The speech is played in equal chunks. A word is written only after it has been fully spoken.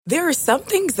There are some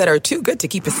things that are too good to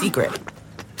keep a secret.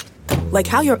 Like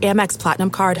how your Amex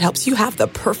Platinum card helps you have the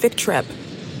perfect trip.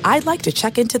 I'd like to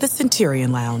check into the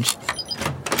Centurion Lounge.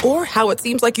 Or how it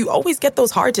seems like you always get those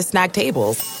hard-to-snag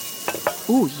tables.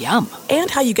 Ooh, yum.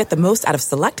 And how you get the most out of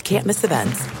select can't-miss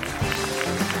events.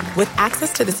 With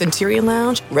access to the Centurion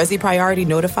Lounge, Resi Priority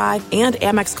Notified, and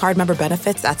Amex card member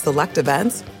benefits at select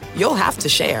events, you'll have to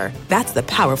share. That's the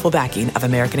powerful backing of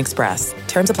American Express.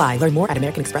 Terms apply. Learn more at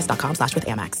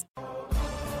americanexpress.com/withAmex.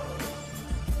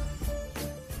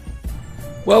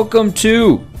 Welcome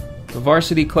to the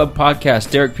Varsity Club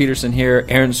podcast. Derek Peterson here.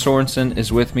 Aaron Sorensen is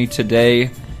with me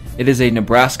today. It is a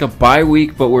Nebraska bye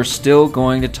week, but we're still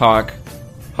going to talk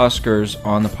Huskers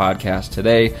on the podcast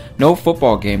today. No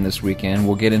football game this weekend.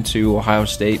 We'll get into Ohio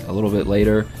State a little bit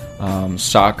later.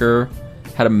 Soccer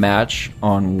had a match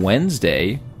on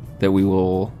Wednesday that we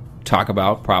will talk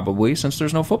about probably since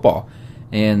there's no football.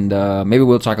 And maybe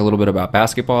we'll talk a little bit about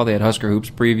basketball. They had Husker Hoops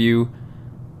preview.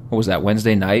 What was that,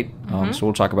 Wednesday night? So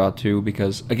we'll talk about too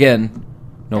because, again,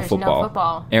 there's football. No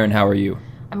football. Aaron, how are you?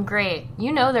 I'm great.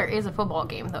 You know there is a football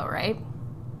game though, right?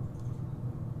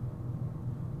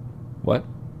 What?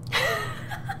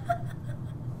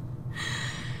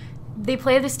 They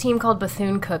play this team called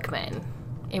Bethune-Cookman.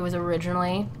 It was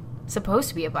originally supposed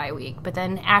to be a bye week, but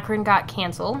then Akron got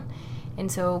canceled.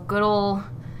 And so good old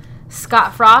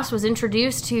Scott Frost was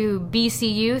introduced to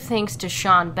BCU thanks to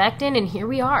Sean Beckton, and here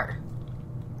we are.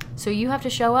 So you have to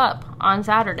show up on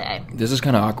Saturday. This is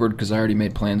kind of awkward because I already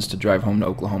made plans to drive home to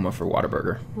Oklahoma for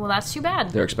Whataburger. Well, that's too bad.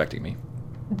 They're expecting me.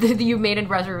 You made a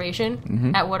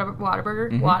reservation at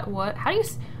Whataburger? Mm-hmm. What? How do you...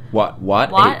 What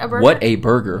a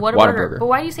burger. Whataburger. But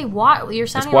why do you say what? You're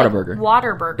sounding like Whataburger.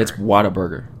 Waterburger. It's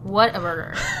Whataburger. What a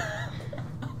burger.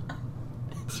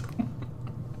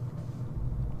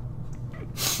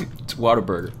 It's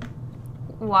Whataburger.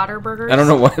 Waterburgers? I don't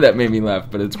know why that made me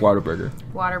laugh, but it's Whataburger.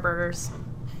 Waterburgers.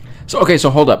 So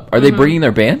hold up. Are they bringing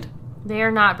their band? They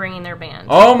are not bringing their band.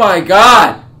 Oh my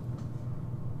God!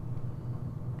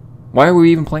 Why are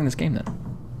we even playing this game then?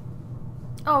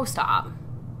 Oh, stop.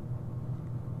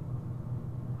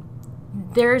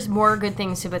 There's more good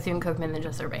things to Bethune-Cookman than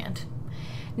just their band.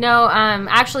 No,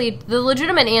 actually, the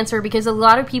legitimate answer, because a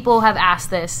lot of people have asked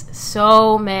this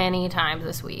so many times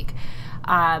this week,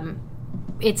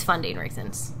 it's funding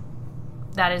reasons.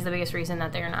 That is the biggest reason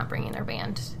that they're not bringing their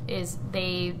band, is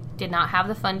they did not have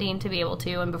the funding to be able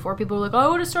to, and before people were like, oh, I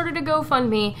would have started a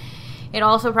GoFundMe, it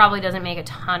also probably doesn't make a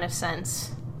ton of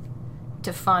sense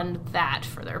to fund that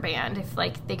for their band. If,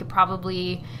 like, they could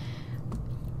probably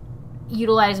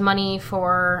utilize money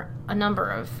for a number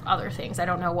of other things. I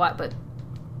don't know what, but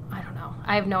I don't know.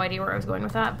 I have no idea where I was going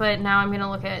with that, but now I'm going to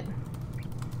look at...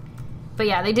 But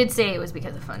yeah, they did say it was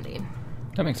because of funding.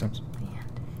 That makes sense.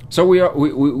 So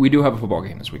we do have a football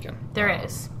game this weekend. There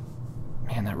is.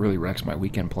 Man, that really wrecks my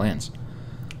weekend plans.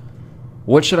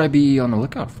 What should I be on the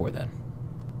lookout for then?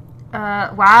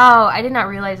 Wow, I did not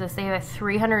realize this. They have a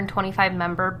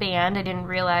 325-member band. I didn't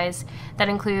realize that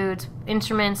includes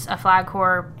instruments, a flag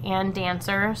corps, and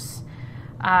dancers.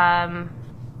 Well,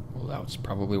 that's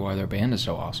probably why their band is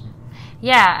so awesome.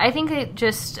 Yeah, I think it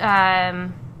just...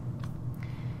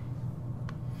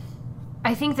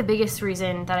 I think the biggest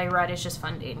reason that I read is just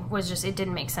funding. Was just it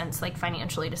didn't make sense, like,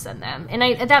 financially to send them. And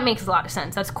that makes a lot of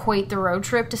sense. That's quite the road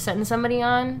trip to send somebody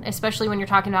on, especially when you're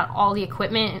talking about all the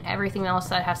equipment and everything else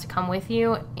that has to come with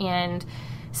you. And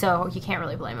so you can't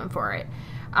really blame them for it.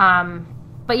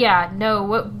 But yeah, no,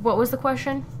 what was the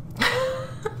question?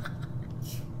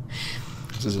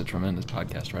 This is a tremendous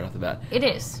podcast right off the bat. It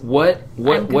is. What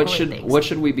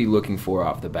should we be looking for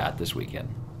off the bat this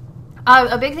weekend?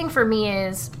 A big thing for me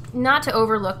is not to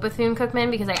overlook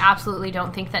Bethune-Cookman, because I absolutely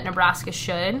don't think that Nebraska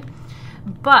should,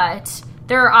 but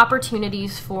there are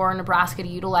opportunities for Nebraska to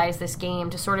utilize this game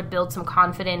to sort of build some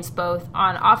confidence both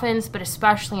on offense but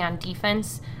especially on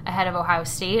defense ahead of Ohio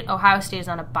State. Ohio State is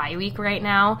on a bye week right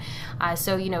now,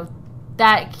 so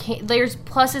there's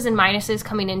pluses and minuses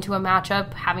coming into a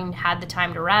matchup, having had the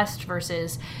time to rest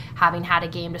versus having had a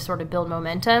game to sort of build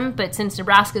momentum. But since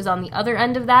Nebraska's on the other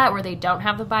end of that, where they don't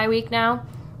have the bye week now,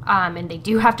 and they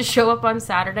do have to show up on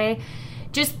Saturday,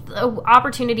 just an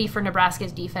opportunity for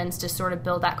Nebraska's defense to sort of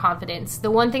build that confidence.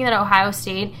 The one thing that Ohio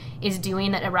State is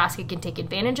doing that Nebraska can take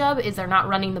advantage of is they're not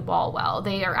running the ball well.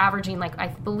 They are averaging, I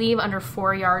believe, under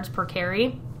 4 yards per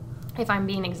carry. If I'm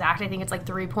being exact, I think it's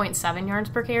 3.7 yards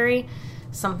per carry,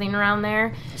 something around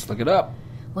there. Let's look it up.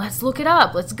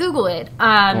 Let's Google it.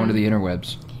 Going to the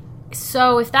interwebs.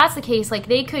 So if that's the case,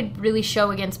 they could really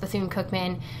show against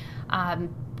Bethune-Cookman,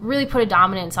 really put a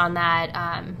dominance on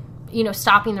that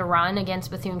stopping the run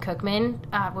against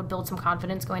Bethune-Cookman would build some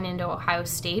confidence going into Ohio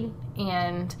State.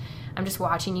 And I'm just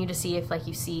watching you to see if, like,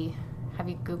 you see... Have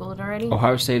you Googled it already?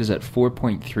 Ohio State is at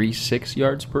 4.36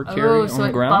 yards per carry on the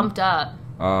ground. Oh, so it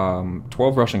bumped up.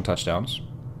 12 rushing touchdowns.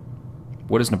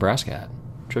 What is Nebraska at?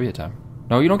 Trivia time.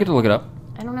 No, you don't get to look it up.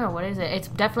 I don't know. What is it? It's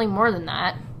definitely more than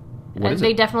that. What is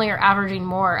they it? definitely are averaging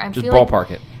more. Just ballpark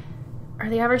it. Are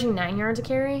they averaging 9 yards a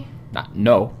carry?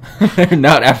 No. They're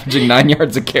not averaging 9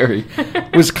 yards a carry.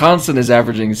 Wisconsin is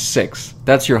averaging 6.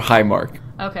 That's your high mark.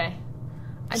 Okay.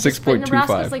 6.25.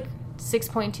 Nebraska's like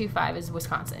 6.25 is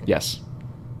Wisconsin. Yes.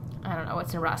 I don't know.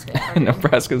 What's Nebraska averaging?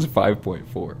 Nebraska's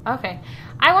 5.4. Okay.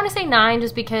 I want to say 9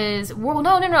 just because... Well,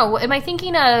 no. Am I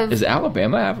thinking of... Is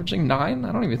Alabama averaging 9?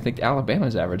 I don't even think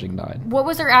Alabama's averaging 9. What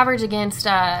was their average against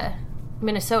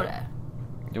Minnesota?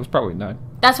 It was probably 9.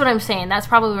 That's what I'm saying. That's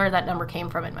probably where that number came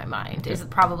from in my mind. Is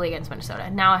probably against Minnesota.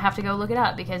 Now I have to go look it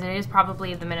up because it is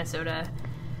probably the Minnesota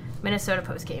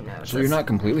post-game notes. So you're not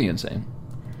completely insane.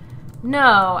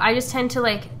 No, I just tend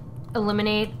to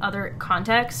eliminate other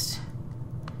context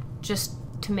just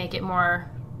to make it more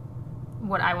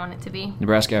what I want it to be.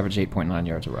 Nebraska averaged 8.9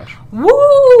 yards a rush.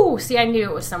 Woo! See, I knew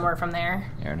it was somewhere from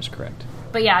there. Aaron is correct.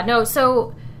 But yeah, no,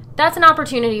 so that's an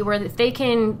opportunity where if they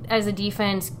can, as a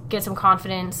defense, get some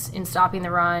confidence in stopping the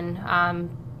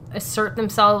run, assert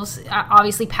themselves.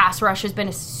 Obviously, pass rush has been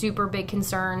a super big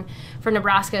concern for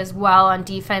Nebraska as well on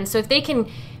defense. So if they can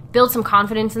build some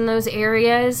confidence in those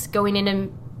areas going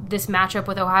into this matchup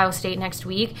with Ohio State next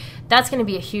week, that's going to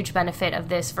be a huge benefit of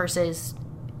this versus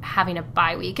having a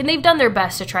bye week. And they've done their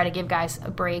best to try to give guys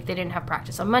a break. They didn't have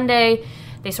practice on Monday.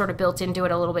 They sort of built into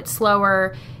it a little bit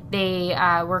slower. They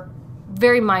were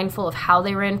very mindful of how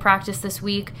they ran practice this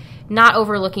week, not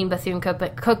overlooking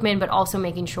Bethune-Cookman, but also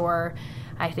making sure,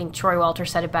 I think Troy Walter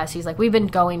said it best, he's like, we've been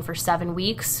going for 7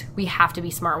 weeks. We have to be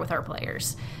smart with our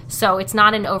players. So it's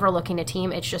not an overlooking a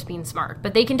team, it's just being smart.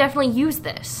 But they can definitely use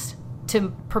this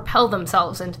to propel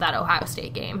themselves into that Ohio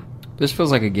State game. This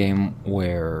feels like a game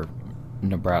where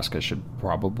Nebraska should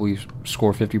probably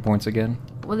score 50 points again.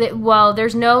 Well,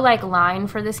 there's no line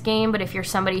for this game, but if you're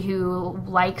somebody who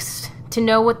likes to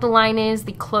know what the line is,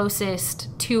 the closest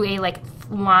to a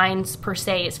lines per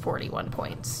se is 41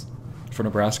 points. For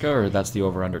Nebraska, or that's the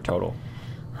over-under total?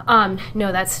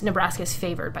 No, that's Nebraska's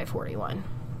favored by 41.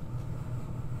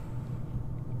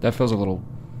 That feels a little...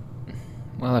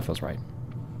 Well, that feels right.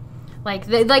 Like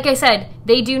I said,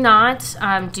 they do not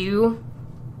do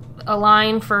a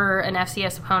line for an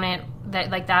FCS opponent.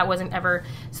 That wasn't ever...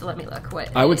 So let me look.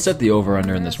 I would set the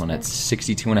over-under in this one at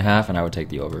 62.5, and I would take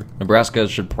the over. Nebraska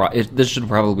this should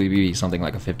probably be something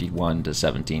like a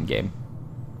 51-17 game.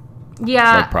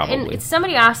 Yeah, probably. And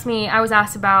somebody asked me, I was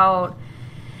asked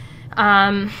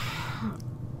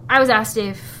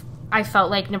if I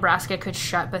felt like Nebraska could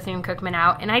shut Bethune-Cookman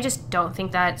out, and I just don't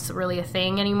think that's really a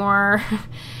thing anymore.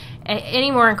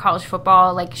 Anymore in college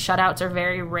football, shutouts are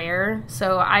very rare.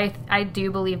 So I do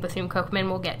believe Bethune-Cookman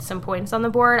will get some points on the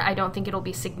board. I don't think it'll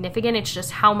be significant. It's just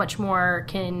how much more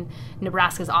can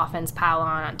Nebraska's offense pile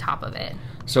on top of it.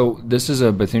 So this is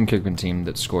a Bethune-Cookman team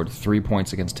that scored 3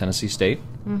 points against Tennessee State,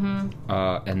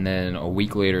 and then a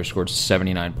week later scored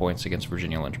 79 points against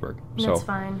Virginia Lynchburg. That's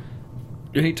fine.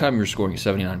 Anytime you're scoring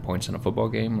 79 points in a football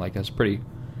game, that's pretty...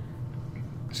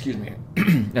 Excuse me.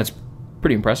 That's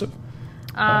pretty impressive.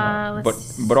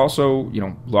 But also,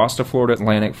 lost to Florida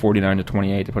Atlantic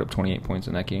 49-28. They put up 28 points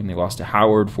in that game. They lost to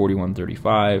Howard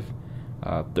 41-35,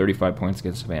 35 points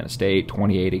against Savannah State,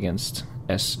 28 against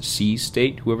SC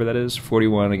State, whoever that is,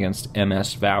 41 against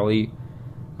MS Valley,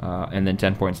 and then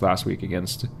 10 points last week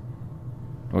against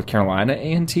North Carolina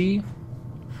A&T.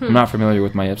 I'm not familiar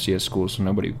with my FCS schools, so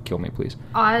nobody kill me, please.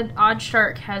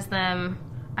 Oddshark has them...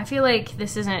 I feel like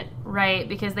this isn't right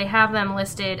because they have them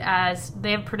listed as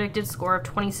they have predicted score of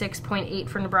 26.8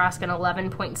 for Nebraska and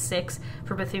 11.6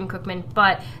 for Bethune-Cookman,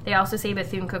 but they also say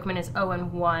Bethune-Cookman is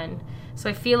 0-1. So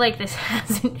I feel like this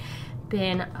hasn't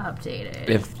been updated.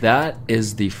 If that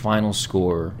is the final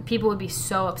score, people would be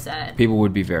so upset. People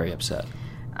would be very upset.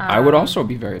 I would also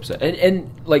be very upset. And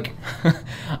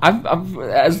I've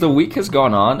as the week has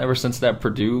gone on, ever since that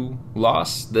Purdue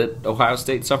loss that Ohio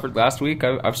State suffered last week,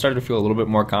 I've started to feel a little bit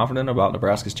more confident about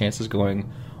Nebraska's chances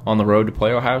going on the road to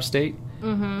play Ohio State.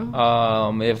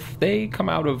 Mm-hmm. If they come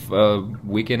out of a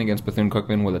weekend against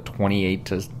Bethune-Cookman with a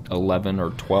 28-11 or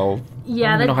 12, I don't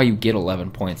even know how you get 11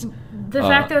 points. The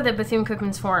fact, though, that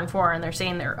Bethune-Cookman's 4-4 and they're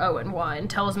saying they're 0-1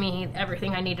 tells me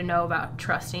everything I need to know about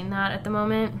trusting that at the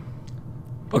moment.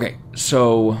 Okay,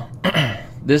 so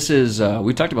this is,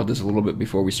 we talked about this a little bit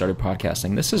before we started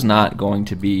podcasting. This is not going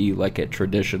to be like a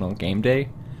traditional game day,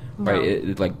 right?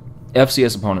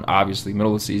 FCS opponent, obviously.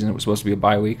 Middle of the season, it was supposed to be a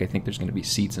bye week. I think there's going to be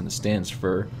seats in the stands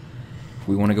for if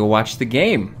we want to go watch the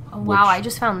game. Oh, wow, I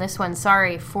just found this one.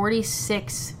 Sorry,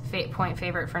 46-point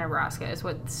favorite for Nebraska is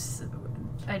what's...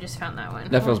 I just found that one.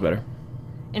 That feels better.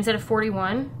 Instead of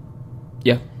 41?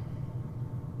 Yeah.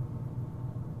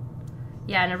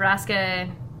 Yeah,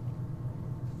 Nebraska...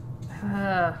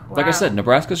 wow. Like I said,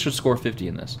 Nebraska should score 50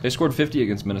 in this. They scored 50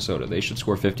 against Minnesota. They should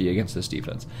score 50 against this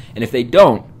defense. And if they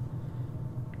don't,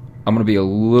 I'm going to be a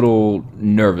little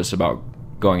nervous about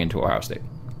going into Ohio State.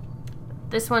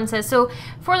 This one says, so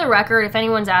for the record, if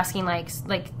anyone's asking, like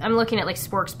I'm looking at like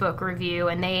Sportsbook Review,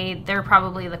 and they're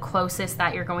probably the closest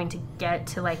that you're going to get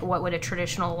to like what would a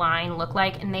traditional line look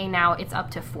like, and it's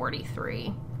up to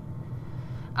 43.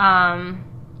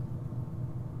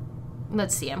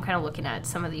 Let's see, I'm kind of looking at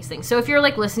some of these things. So if you're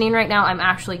like listening right now, I'm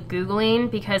actually Googling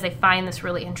because I find this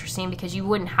really interesting because you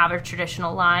wouldn't have a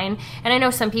traditional line. And I know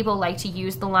some people like to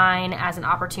use the line as an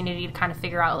opportunity to kind of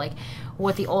figure out like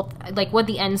what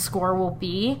the end score will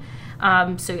be.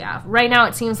 So yeah, right now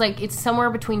it seems like it's somewhere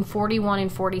between 41 and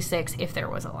 46 if there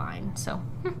was a line. So,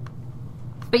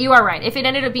 but you are right. If it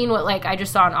ended up being what like I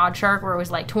just saw on OddsShark where it was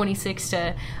like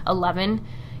 26-11,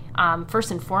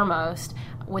 first and foremost,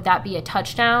 would that be a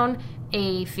touchdown,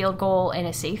 a field goal, and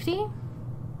a safety?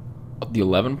 The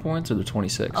 11 points or the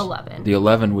 26? 11. The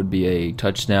 11 would be a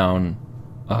touchdown,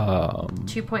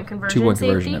 2-point conversion,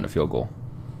 conversion and a field goal.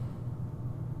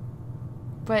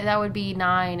 But that would be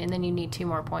 9, and then you need 2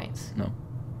 more points. No.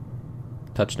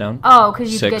 Touchdown. Oh,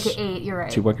 because you 6, get to 8. You're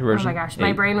right. 2-point conversion. Oh my gosh, 8.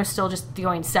 my brain was still just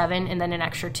going 7, and then an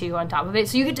extra 2 on top of it.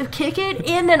 So you get to kick it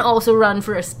and then also run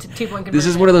for a 2-point conversion. This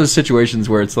is one of those situations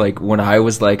where it's like when I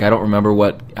was like, I don't remember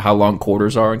how long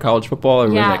quarters are in college football.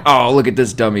 Everybody's like, oh, look at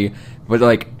this dummy. But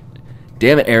like,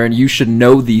 damn it, Aaron, you should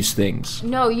know these things.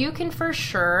 No, you can for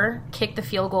sure kick the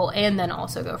field goal and then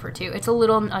also go for 2. It's a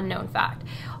little unknown fact.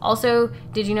 Also,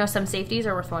 did you know some safeties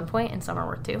are worth 1 point and some are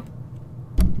worth 2?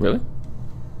 Really?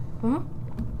 Hmm?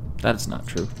 That's not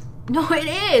true. No, it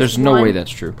is. There's no way that's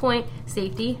true. Point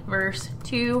safety versus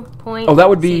 2 point. Oh, that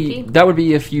would be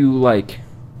safety. If you like,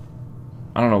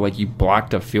 I don't know, like you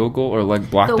blocked a field goal or like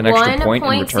blocked an extra point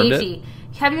and returned safety.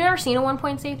 It. Have you ever seen a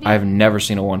 1-point safety? I've never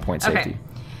seen a 1-point safety. Okay.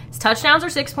 Touchdowns are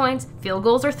 6 points, field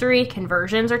goals are 3,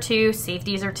 conversions are 2,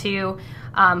 safeties are 2,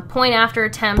 point after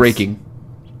attempts. Breaking.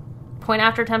 Point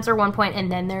after attempts are 1 point,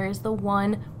 and then there is the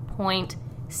 1-point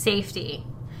safety.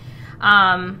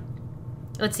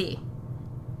 Let's see.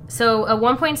 So a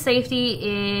 1-point safety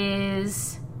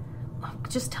is...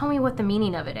 Just tell me what the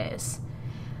meaning of it is.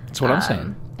 That's what I'm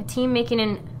saying. A team making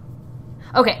an...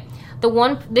 Okay.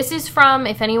 This is from,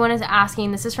 if anyone is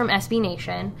asking, this is from SB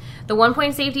Nation. The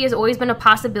 1-point safety has always been a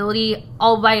possibility,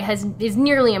 albeit is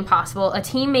nearly impossible. A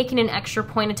team making an extra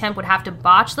point attempt would have to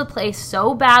botch the play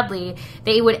so badly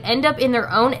they would end up in their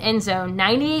own end zone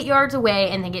 98 yards away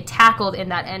and then get tackled in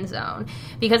that end zone.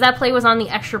 Because that play was on the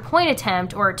extra point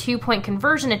attempt or a 2-point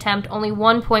conversion attempt, only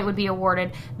 1 point would be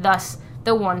awarded, thus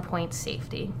the 1-point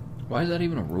safety. Why is that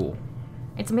even a rule?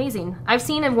 It's amazing. I've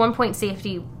seen a 1-point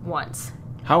safety once.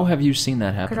 How have you seen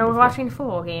that happen? Because I was watching a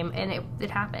football game, and it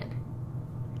happened.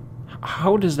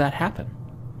 How does that happen?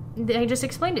 I just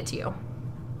explained it to you.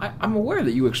 I'm aware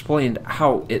that you explained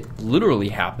how it literally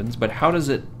happens, but how does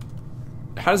that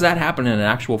happen in an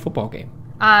actual football game?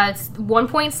 It's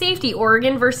 1-point safety,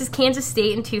 Oregon versus Kansas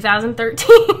State in 2013.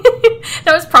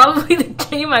 That was probably the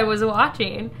game I was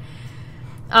watching.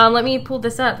 Let me pull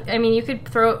this up. I mean, you could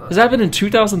throw... Has that been in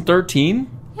 2013?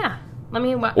 Yeah.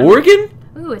 Oregon?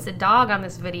 Ooh, it's a dog on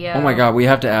this video. Oh my god, we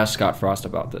have to ask Scott Frost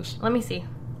about this. Let me see.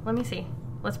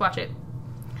 Let's watch it.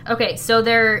 Okay, so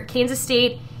Kansas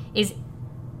State is...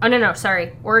 Oh, no,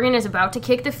 sorry. Oregon is about to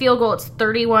kick the field goal. It's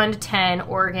 31-10,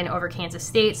 Oregon over Kansas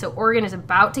State. So Oregon is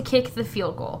about to kick the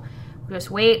field goal. Just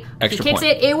wait. Extra he kicks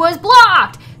point. it was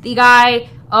blocked. The guy...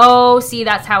 Oh, see,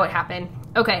 that's how it happened.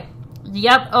 Okay.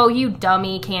 Yep. Oh, you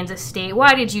dummy, Kansas State.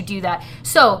 Why did you do that?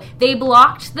 So, they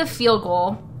blocked the field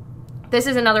goal. This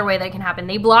is another way that can happen.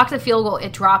 They block the field goal.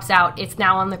 It drops out. It's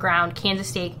now on the ground. Kansas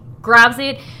State grabs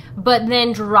it, but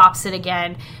then drops it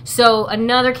again. So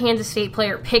another Kansas State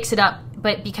player picks it up,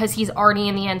 but because he's already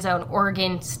in the end zone,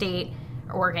 Oregon tackled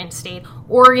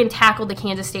the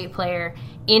Kansas State player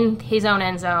in his own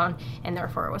end zone, and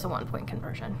therefore it was a 1-point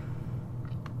conversion.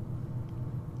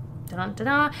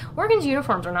 Da-da-da-da. Oregon's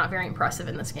uniforms are not very impressive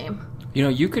in this game. You know,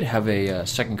 you could have a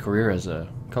second career as a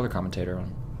color commentator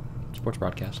on sports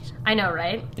broadcasts. I know,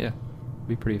 right? Yeah.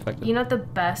 Be pretty effective. You know what the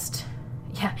best...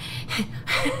 Yeah.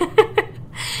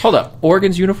 Hold up.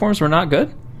 Oregon's uniforms were not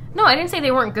good? No, I didn't say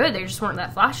they weren't good. They just weren't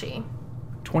that flashy.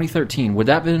 2013. Would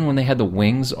that have been when they had the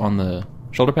wings on the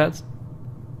shoulder pads?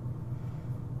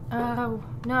 Oh,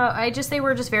 no, they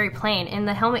were just very plain, and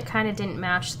the helmet kind of didn't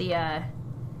match the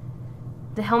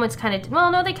helmets kind of,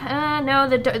 well, no,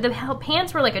 the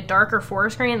pants were like a darker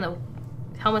forest green, and the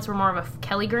helmets were more of a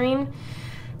Kelly green,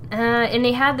 and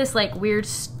they had this like weird,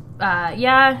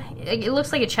 it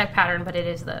looks like a check pattern, but it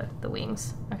is the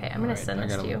wings. Okay, I'm going to send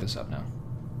this to you. I gotta look this up now.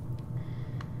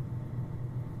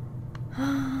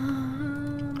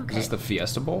 Okay. Is this the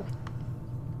Fiesta Bowl?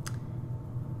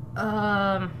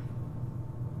 Um...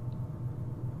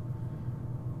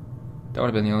 That would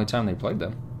have been the only time they played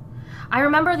them. I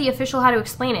remember the official had to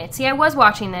explain it. See, I was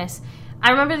watching this.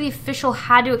 I remember the official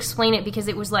had to explain it because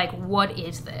it was like, what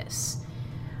is this?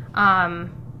 I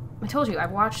told you,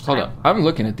 I've watched... Hold up. I'm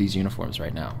looking at these uniforms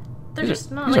right now. These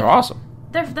are awesome.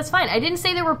 That's fine. I didn't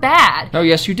say they were bad. No,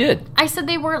 yes, you did. I said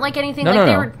they weren't like anything they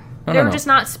were just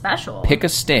not special. Pick a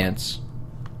stance.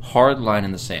 Hard line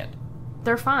in the sand.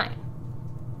 They're fine.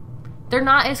 They're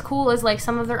not as cool as like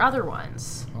some of their other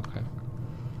ones. Okay.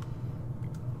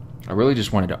 I really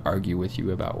just wanted to argue with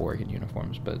you about Oregon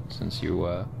uniforms, but since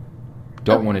you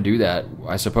don't want to do that,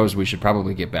 I suppose we should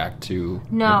probably get back to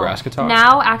Nebraska talk.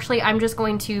 Now, actually, I'm just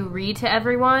going to read to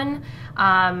everyone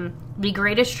the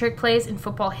greatest trick plays in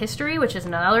football history, which is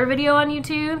another video on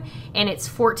YouTube, and it's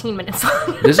 14 minutes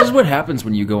long. This is what happens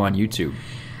when you go on YouTube.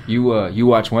 You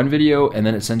watch one video, and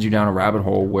then it sends you down a rabbit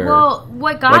hole where... Well,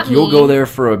 what got me... You'll go there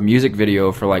for a music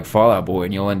video for, like, Fall Out Boy,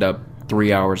 and you'll end up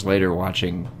 3 hours later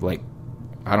watching, like,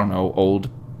 I don't know, old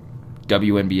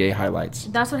WNBA highlights.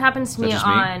 That's what happens to me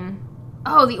on...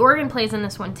 Oh, the Oregon plays in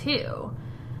this one, too.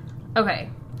 Okay.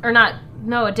 Or not...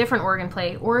 No, a different Oregon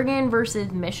play. Oregon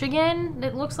versus Michigan,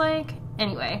 it looks like.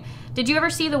 Anyway. Did you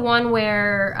ever see the one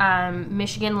where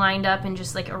Michigan lined up in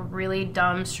just, like, a really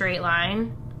dumb straight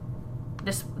line?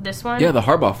 This one? Yeah, the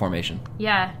Harbaugh formation.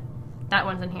 Yeah. That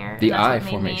one's in here. The I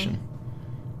formation.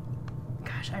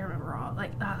 Gosh, I remember all...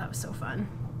 Like, oh, that was so fun.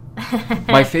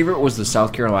 My favorite was the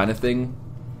South Carolina thing.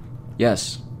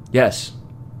 Yes.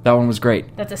 That one was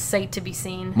great. That's a sight to be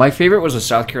seen. My favorite was the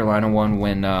South Carolina one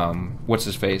when, what's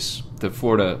his face? The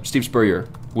Florida, Steve Spurrier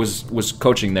was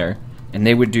coaching there. And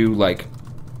they would do, like,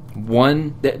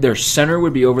 their center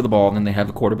would be over the ball, and then they'd have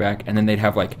the quarterback, and then they'd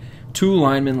have, like, two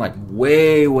linemen, like,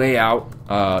 way out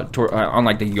on,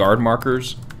 like, the yard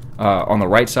markers on the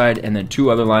right side, and then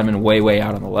two other linemen way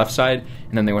out on the left side,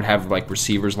 and then they would have, like,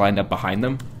 receivers lined up behind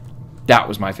them. That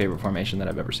was my favorite formation that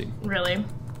I've ever seen. Really?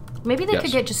 Maybe they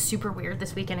could get just super weird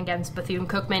this weekend against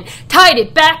Bethune-Cookman. Tied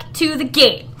it back to the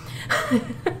game.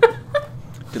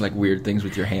 Did, like, weird things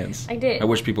with your hands. I did. I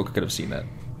wish people could have seen that.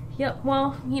 Yep,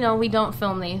 well, we don't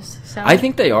film these, so... I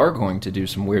think they are going to do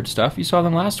some weird stuff. You saw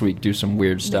them last week do some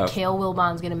weird stuff. Mikhail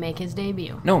Wilbon's going to make his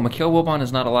debut. No, Mikhail Wilbon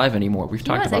is not alive anymore. We've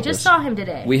talked about this. I just saw him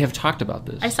today. We have talked about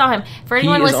this. I saw him. For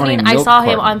anyone listening, I saw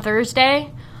him on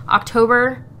Thursday,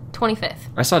 October 25th.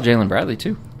 I saw Jalen Bradley,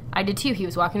 too. I did, too. He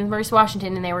was walking with Maurice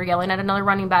Washington, and they were yelling at another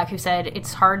running back who said,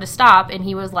 it's hard to stop, and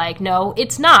he was like, no,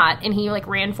 it's not, and he, like,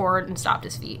 ran forward and stopped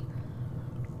his feet.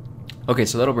 Okay,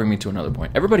 so that'll bring me to another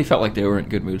point. Everybody felt like they were in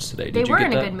good moods today. Did you get that?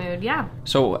 They were in a good mood, yeah.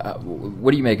 So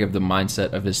what do you make of the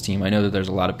mindset of this team? I know that there's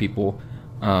a lot of people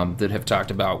that have talked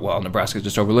about, well, Nebraska's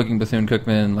just overlooking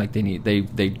Bethune-Cookman. Like,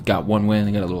 they got one win,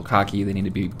 they got a little cocky, they need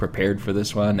to be prepared for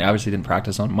this one. They obviously didn't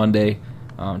practice on Monday.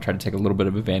 Tried to take a little bit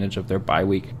of advantage of their bye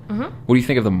week. Mm-hmm. What do you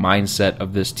think of the mindset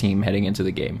of this team heading into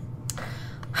the game?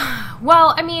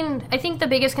 Well, I mean, I think the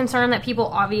biggest concern that people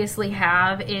obviously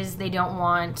have is they don't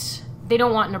want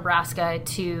Nebraska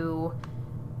to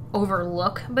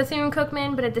overlook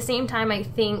Bethune-Cookman, but at the same time, I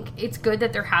think it's good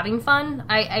that they're having fun.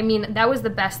 I mean, that was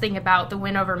the best thing about the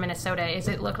win over Minnesota, is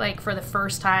it looked like for the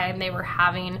first time they were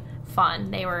having fun.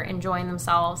 They were enjoying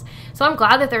themselves. So I'm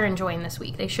glad that they're enjoying this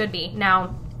week. They should be.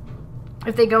 Now,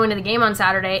 if they go into the game on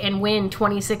Saturday and win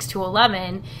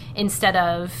 26-11 instead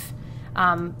of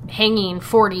hanging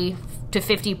 40 to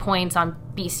 50 points on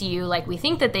BCU like we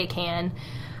think that they can,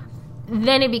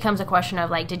 then it becomes a question of,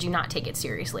 like, did you not take it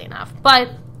seriously enough? But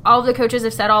all of the coaches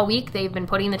have said all week they've been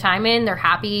putting the time in. They're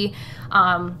happy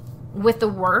with the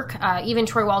work. Even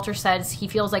Troy Walter says he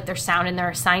feels like they're sound in their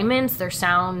assignments. They're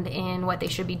sound in what they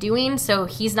should be doing. So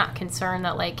he's not concerned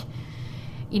that, like,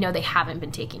 they haven't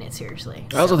been taking it seriously.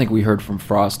 I also think we heard from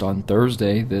Frost on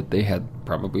Thursday that they had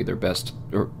probably their best,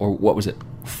 or what was it,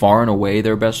 far and away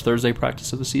their best Thursday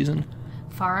practice of the season.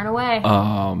 Far and away.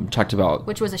 Talked about...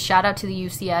 Which was a shout-out to the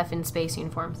UCF in space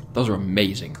uniforms. Those are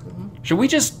amazing. Mm-hmm. Should we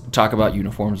just talk about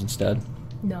uniforms instead?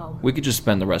 No. We could just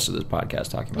spend the rest of this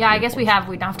podcast talking about uniforms. I guess we have.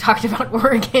 We've not talked about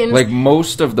Oregon. Like,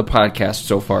 most of the podcast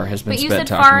so far has been spent talking about... But you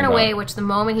said far and away, which the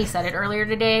moment he said it earlier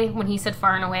today, when he said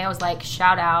far and away, I was like,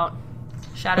 shout out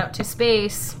to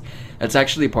space. That's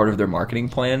actually part of their marketing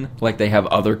plan. Like, they have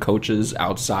other coaches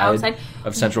outside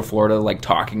of Central Florida, like,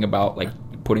 talking about, like,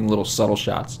 putting little subtle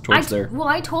shots towards their... Well,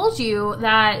 I told you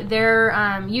that their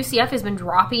UCF has been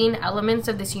dropping elements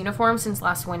of this uniform since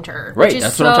last winter. Right, which is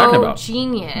that's what I'm talking about.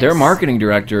 Genius. Their marketing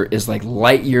director is, like,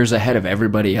 light years ahead of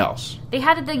everybody else. They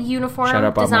had the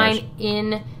uniform design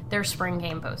in their spring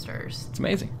game posters. It's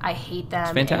amazing. I hate them.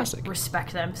 It's fantastic. And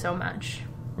respect them so much.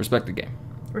 Respect the game.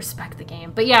 Respect the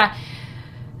game. But yeah,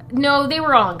 no, they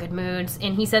were all in good moods,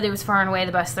 and he said it was far and away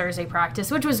the best Thursday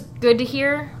practice, which was good to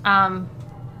hear.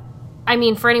 I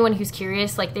mean, for anyone who's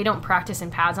curious, like, they don't practice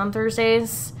in pads on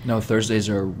Thursdays. No, Thursdays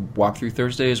are walkthrough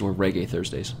Thursdays or reggae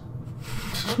Thursdays.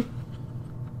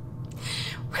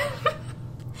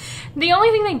 The only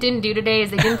thing they didn't do today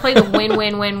is they didn't play the win,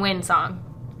 win, win, win song.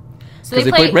 So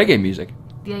because they played reggae music.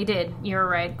 They did. You're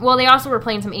right. Well, they also were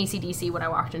playing some AC/DC when I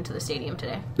walked into the stadium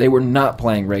today. They were not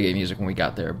playing reggae music when we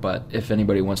got there, but if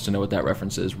anybody wants to know what that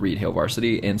reference is, read Hail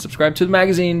Varsity and subscribe to the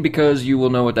magazine, because you will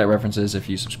know what that reference is if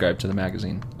you subscribe to the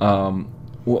magazine.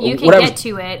 You can get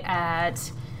to it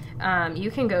at... you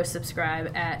can go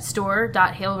subscribe at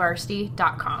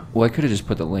store.hailvarsity.com. Well, I could have just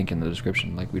put the link in the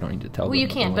description. Like, we don't need to tell them. Well, you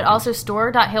can, but also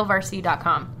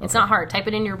store.hailvarsity.com. It's not hard. Type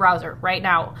it in your browser right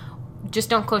now.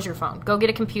 Just don't close your phone. Go get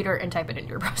a computer and type it into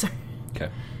your browser. Okay.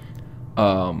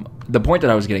 The point that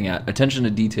I was getting at, attention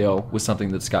to detail, was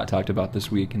something that Scott talked about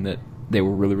this week, and that they were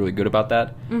really, really good about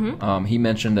that. Mm-hmm. He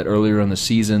mentioned that earlier in the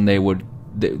season they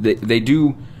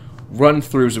do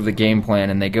run-throughs of the game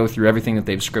plan, and they go through everything that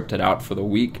they've scripted out for the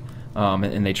week,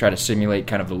 and they try to simulate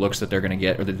kind of the looks that they're going to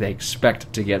get, or that they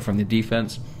expect to get from the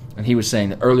defense. And he was saying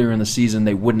that earlier in the season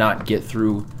they would not get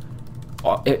through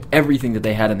everything that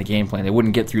they had in the game plan. They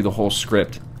wouldn't get through the whole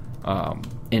script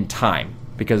in time,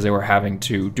 because they were having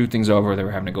to do things over. They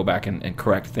were having to go back and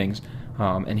correct things.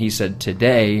 And he said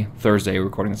today, Thursday,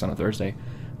 recording this on a Thursday,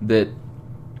 that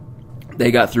they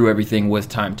got through everything with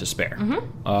time to spare.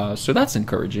 Mm-hmm. So that's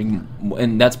encouraging.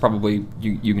 And that's probably,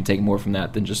 you can take more from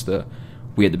that than just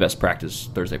we had the best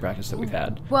Thursday practice that we've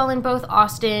had. Well, in both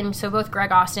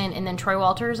Greg Austin and then Troy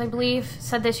Walters, I believe,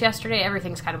 said this yesterday.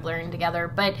 Everything's kind of blurring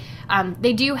together. But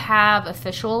they do have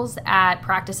officials at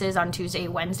practices on Tuesday,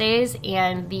 Wednesdays,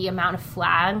 and the amount of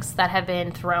flags that have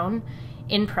been thrown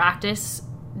in practice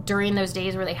during those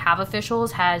days where they have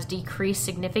officials has decreased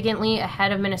significantly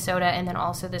ahead of Minnesota and then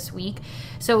also this week.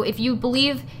 So if you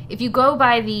go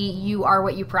by you are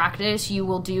what you practice, you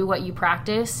will do what you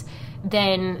practice,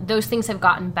 then those things have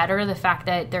gotten better. The fact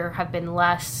that there have been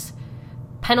less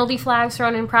penalty flags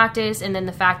thrown in practice, and then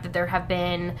the fact that there have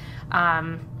been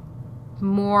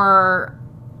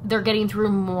they're getting through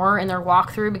more in their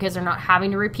walkthrough because they're not having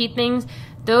to repeat things.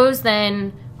 Those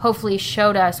then hopefully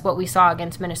showed us what we saw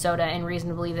against Minnesota, and reason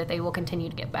to believe that they will continue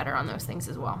to get better on those things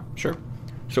as well. Sure.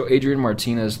 So Adrian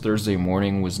Martinez Thursday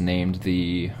morning was named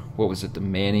the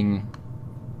Manning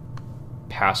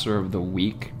Passer of the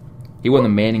Week. He won the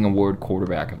Manning Award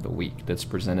Quarterback of the Week. That's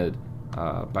presented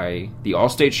by the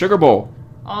All-State Sugar Bowl.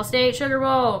 All-State Sugar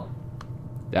Bowl.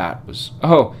 That was...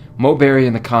 Oh, Mo Berry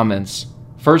in the comments.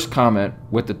 First comment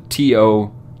with the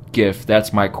TO gif.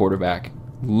 That's my quarterback.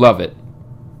 Love it.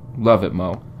 Love it,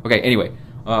 Mo. Okay, anyway.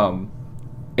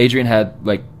 Adrian had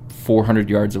like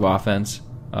 400 yards of offense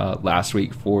last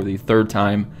week for the third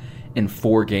time in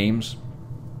 4 games.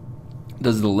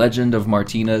 Does the legend of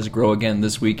Martinez grow again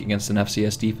this week against an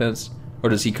FCS defense, or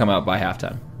does he come out by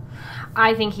halftime?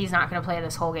 I think he's not going to play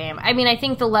this whole game. I mean, I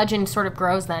think the legend sort of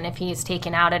grows then if he's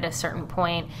taken out at a certain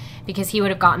point, because he would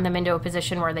have gotten them into a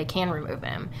position where they can remove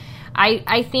him.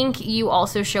 I think you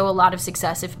also show a lot of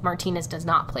success if Martinez does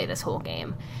not play this whole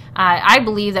game. I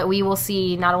believe that we will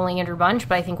see not only Andrew Bunch,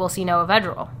 but I think we'll see Noah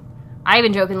Vedral. I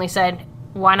even jokingly said,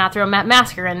 why not throw Matt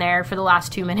Masker in there for the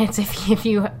last 2 minutes if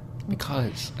you...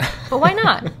 Because. But why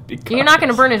not? Because. You're not going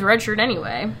to burn his red shirt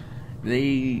anyway.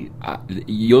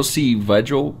 You'll see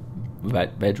Vedral.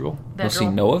 You'll see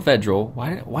Noah Vedral.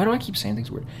 Why do I keep saying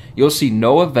things weird? You'll see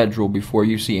Noah Vedral before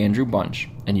you see Andrew Bunch,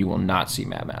 and you will not see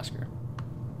Matt Masker.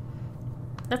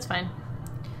 That's fine.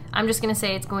 I'm just going to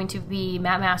say it's going to be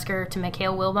Matt Masker to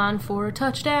Mikhail Wilbon for a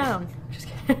touchdown. Just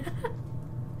kidding.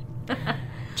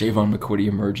 Javon McQuitty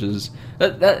emerges.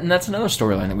 And that's another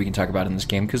storyline that we can talk about in this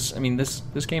game, because, I mean, this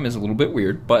game is a little bit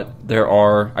weird, but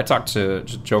I talked to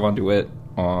Jovan DeWitt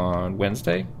on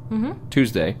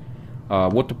Tuesday,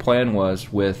 what the plan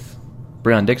was with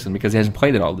Breon Dixon, because he hasn't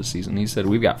played it all this season. He said,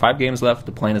 we've got 5 games left.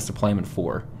 The plan is to play him in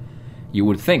 4. You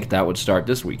would think that would start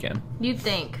this weekend. You'd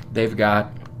think. They've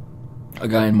got a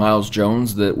guy in Miles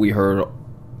Jones that we heard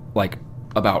like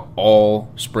about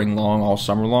all spring long, all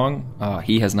summer long.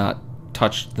 He has not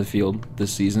touched the field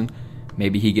this season.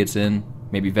 Maybe he gets in.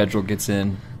 Maybe Vedral gets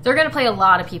in. They're going to play a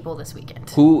lot of people this weekend.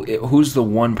 Who's the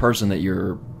one person that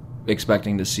you're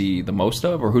expecting to see the most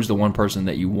of, or who's the one person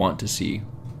that you want to see?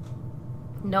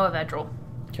 Noah Vedral.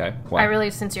 Okay. Why? I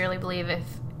really sincerely believe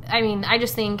I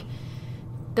just think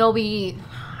they'll be,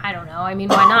 I don't know. I mean,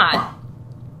 why not?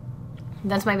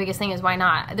 That's my biggest thing is why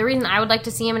not? The reason I would like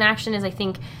to see him in action is I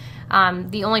think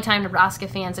the only time Nebraska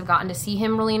fans have gotten to see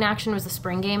him really in action was the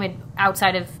spring game,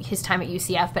 outside of his time at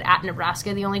UCF, but at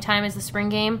Nebraska the only time is the spring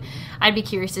game. I'd be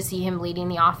curious to see him leading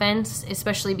the offense,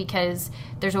 especially because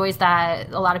there's always a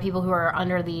lot of people who are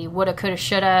under the woulda, coulda,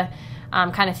 shoulda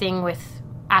kind of thing with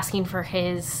asking for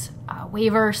his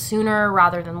waiver sooner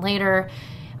rather than later.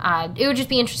 It would just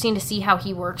be interesting to see how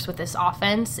he works with this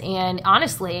offense. And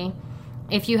honestly,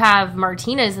 if you have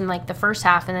Martinez in like the first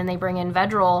half and then they bring in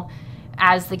Vedral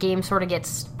as the game sort of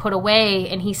gets put away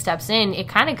and he steps in, it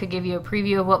kind of could give you a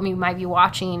preview of what we might be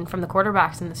watching from the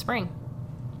quarterbacks in the spring.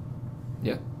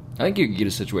 Yeah. I think you could get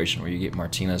a situation where you get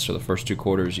Martinez for the first 2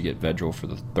 quarters, you get Vedral for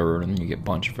the third, and then you get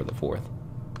Bunch for the fourth.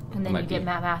 And then you get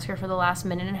Matt Masker for the last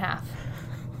minute and a half.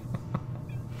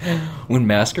 When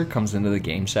Masker comes into the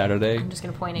game Saturday, I'm just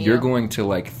going to point at you're going to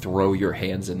like throw your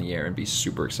hands in the air and be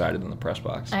super excited in the press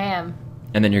box. I am.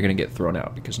 And then you're going to get thrown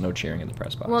out because no cheering in the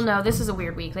press box. Well, no, this is a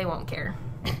weird week. They won't care.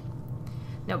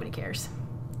 Nobody cares.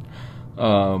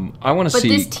 I want to see...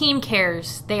 But this team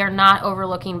cares. They are not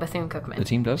overlooking Bethune-Cookman. The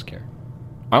team does care.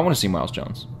 I want to see Miles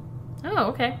Jones. Oh,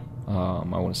 okay. I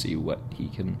want to see what he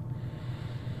can...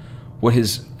 What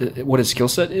his skill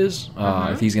set is,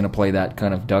 if he's going to play that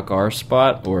kind of duck R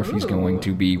spot, or if he's going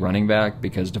to be running back,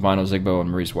 because Devino Zigbo and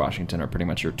Maurice Washington are pretty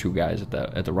much your 2 guys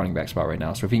at the running back spot right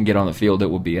now. So if he can get on the field, it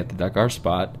will be at the duck R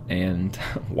spot. And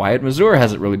Wyatt Mazur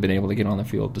hasn't really been able to get on the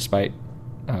field despite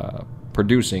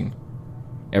producing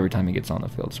every time he gets on the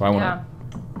field. So I want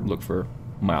to look for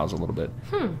Miles a little bit.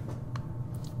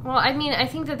 Well, I mean, I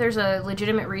think that there's a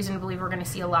legitimate reason to believe we're going to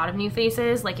see a lot of new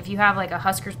faces. Like, if you have, like, a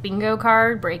Huskers bingo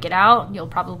card, break it out. You'll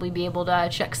probably be able to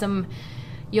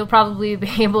you'll probably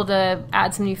be able to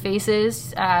add some new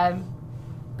faces.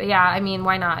 But, yeah, I mean,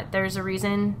 why not? There's a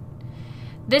reason.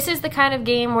 This is the kind of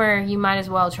game where you might as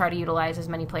well try to utilize as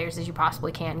many players as you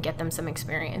possibly can, get them some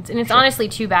experience. And it's honestly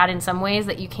too bad in some ways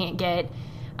that you can't get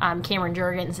Cameron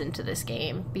Jurgens into this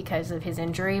game because of his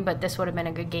injury, but this would have been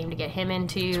a good game to get him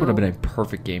into. This would have been a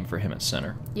perfect game for him at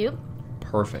center. Yep.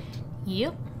 Perfect.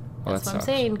 Yep. Well, that's what I'm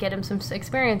saying. Get him some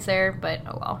experience there, but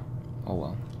oh well.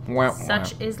 Oh well.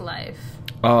 Such is life.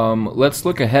 Let's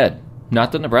look ahead.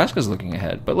 Not that Nebraska's looking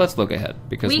ahead, but let's look ahead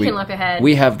because we can look ahead.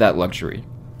 We have that luxury.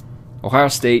 Ohio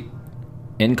State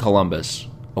in Columbus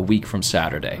a week from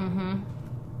Saturday. Mm-hmm.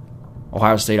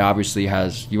 Ohio State obviously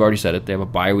has, you've already said it, they have a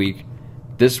bye week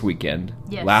this weekend.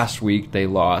 Yes. Last week they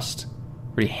lost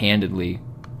pretty handedly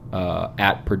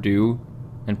at Purdue.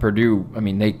 And Purdue, I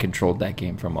mean, they controlled that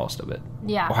game for most of it.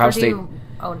 Yeah, Ohio Purdue State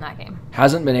owned that game.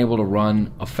 Hasn't been able to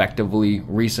run effectively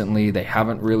recently. They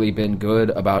haven't really been good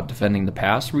about defending the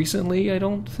pass recently, I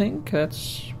don't think.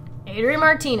 That's... Adrian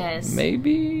Martinez.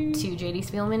 Maybe. To J.D.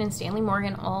 Spielman and Stanley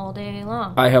Morgan all day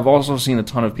long. I have also seen a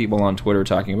ton of people on Twitter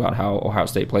talking about how Ohio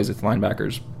State plays its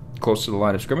linebackers close to the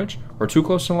line of scrimmage, or too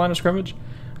close to the line of scrimmage.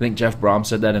 I think Jeff Brom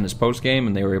said that in his post game,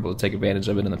 and they were able to take advantage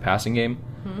of it in the passing game.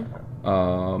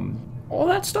 Mm-hmm. All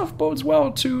that stuff bodes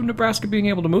well to Nebraska being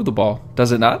able to move the ball,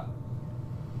 does it not?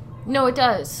 No, it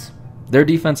does. Their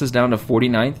defense is down to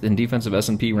 49th in defensive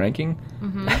S&P ranking.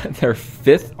 Mm-hmm. They're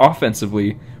 5th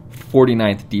offensively,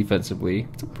 49th defensively.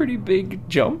 It's a pretty big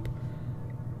jump.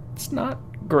 It's not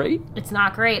great. It's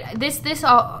not great.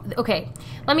 Okay,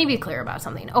 let me be clear about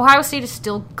something. Ohio State is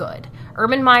still good.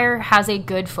 Urban Meyer has a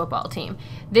good football team.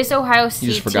 This Ohio State team...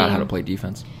 You just forgot how to play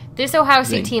defense. This Ohio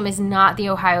State team is not the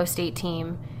Ohio State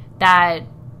team that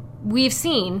we've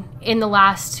seen in the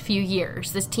last few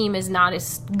years. This team is not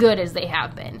as good as they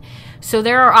have been. So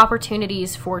there are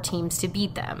opportunities for teams to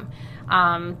beat them.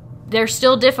 They're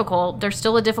still difficult. They're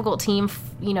still a difficult team,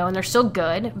 and they're still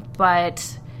good,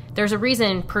 but there's a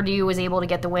reason Purdue was able to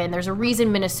get the win. There's a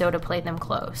reason Minnesota played them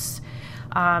close.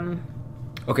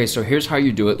 Okay, so here's how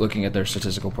you do it looking at their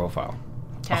statistical profile.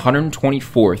 Okay.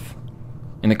 124th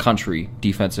in the country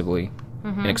defensively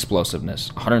in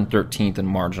explosiveness, 113th in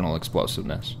marginal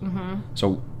explosiveness. Mm-hmm.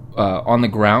 So on the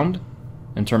ground,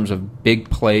 in terms of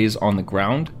big plays on the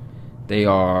ground, they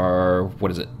are,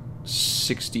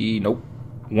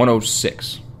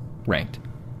 106 ranked.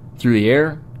 Through the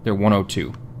air, they're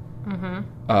 102.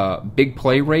 Mm-hmm. Big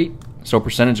play rate, so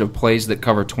percentage of plays that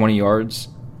cover 20 yards,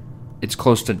 it's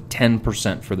close to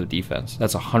 10% for the defense.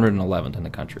 That's 111th in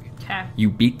the country. Okay. You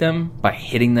beat them by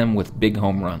hitting them with big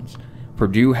home runs.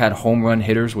 Purdue had home run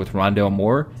hitters with Rondale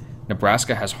Moore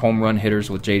Nebraska has home run hitters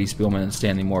with J.D. Spielman and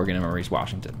Stanley Morgan and Maurice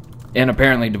Washington. And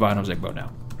apparently Divine Ozigbo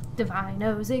now. Divine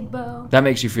Ozigbo. That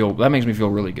makes me feel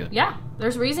really good. Yeah,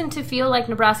 there's reason to feel like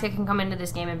Nebraska can come into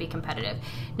this game and be competitive.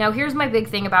 Now, here's my big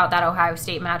thing about that Ohio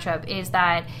State matchup is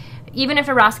that even if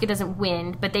Nebraska doesn't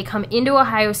win, but they come into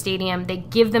Ohio Stadium, they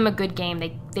give them a good game.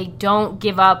 They don't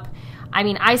give up. I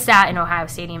mean, I sat in Ohio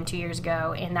Stadium 2 years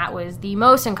ago, and that was the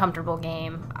most uncomfortable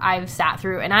game I've sat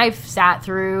through. And I've sat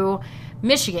through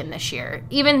Michigan this year.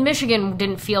 Even Michigan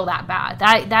didn't feel that bad.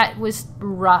 That was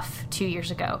rough 2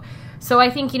 years ago. So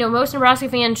I think, most Nebraska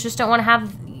fans just don't want to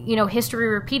have, history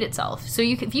repeat itself. So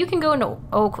if you can go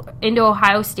into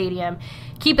Ohio Stadium,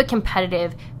 keep it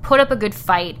competitive, put up a good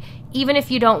fight, even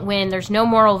if you don't win, there's no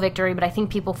moral victory, but I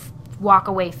think people walk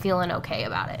away feeling okay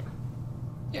about it.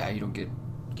 Yeah, you don't give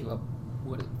up,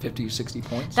 50, 60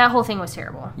 points? That whole thing was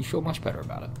terrible. You feel much better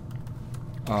about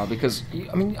it. Because,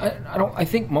 I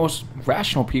think most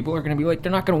rational people are going to be like,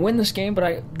 they're not going to win this game,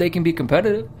 but they can be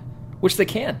competitive, which they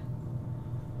can.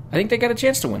 I think they got a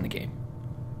chance to win the game.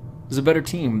 It's a better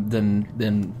team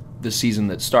than the season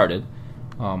that started.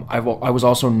 I was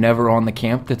also never on the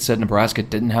camp that said Nebraska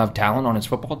didn't have talent on its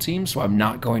football team, so I'm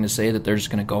not going to say that they're just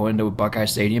going to go into Buckeye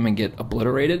Stadium and get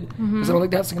obliterated, because I don't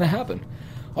think that's going to happen.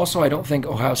 Also, I don't think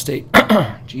Ohio State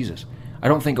I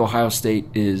don't think Ohio State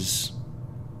is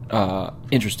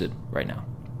interested right now.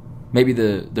 Maybe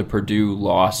the Purdue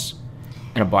loss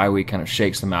and a bye week kind of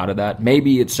shakes them out of that.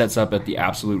 Maybe it sets up at the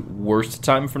absolute worst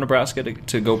time for Nebraska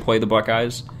to go play the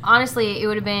Buckeyes. Honestly, it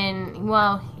would have been,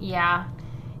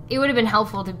 it would have been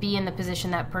helpful to be in the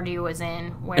position that Purdue was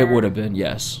in. It would have been,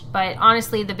 yes. But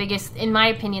honestly, in my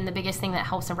opinion, the biggest thing that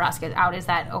helps Nebraska out is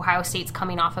that Ohio State's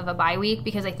coming off of a bye week,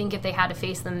 because I think if they had to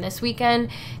face them this weekend,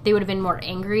 they would have been more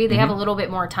angry. They have a little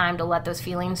bit more time to let those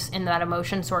feelings and that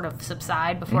emotion sort of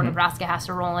subside before Nebraska has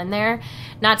to roll in there.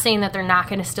 Not saying that they're not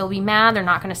going to still be mad. They're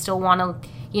not going to still want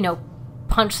to,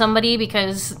 punch somebody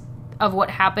because of what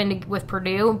happened with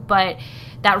Purdue, but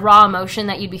that raw emotion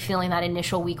that you'd be feeling that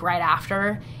initial week right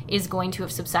after is going to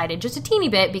have subsided just a teeny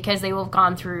bit, because they will have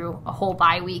gone through a whole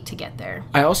bye week to get there.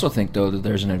 I also think, though, that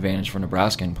there's an advantage for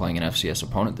Nebraska in playing an FCS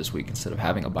opponent this week instead of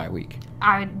having a bye week.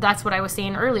 That's what I was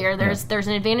saying earlier. There's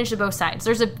an advantage to both sides.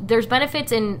 There's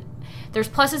benefits and there's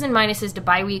pluses and minuses to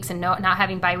bye weeks and not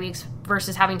having bye weeks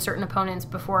versus having certain opponents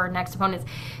before next opponents.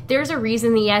 There's a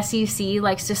reason the SEC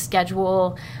likes to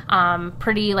schedule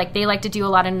they like to do a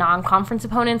lot of non-conference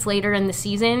opponents later in the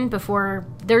season before.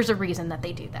 There's a reason that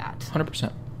they do that.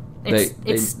 100%.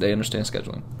 They understand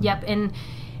scheduling. Yep, and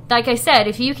like I said,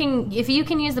 if you can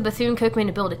use the Bethune-Cookman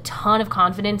to build a ton of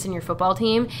confidence in your football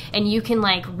team, and you can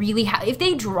really if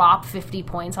they drop 50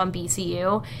 points on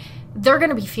BCU, they're going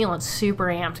to be feeling super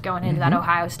amped going into that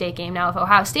Ohio State game. Now, if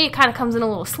Ohio State kind of comes in a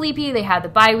little sleepy, they had the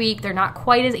bye week, they're not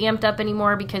quite as amped up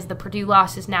anymore because the Purdue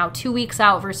loss is now 2 weeks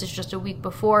out versus just a week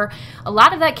before. A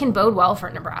lot of that can bode well for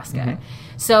Nebraska.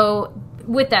 So,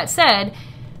 with that said,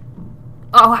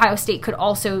 Ohio State could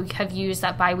also have used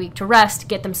that bye week to rest,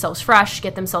 get themselves fresh,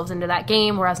 get themselves into that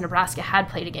game, whereas Nebraska had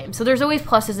played a game. So there's always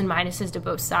pluses and minuses to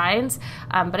both sides.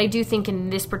 But I do think in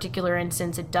this particular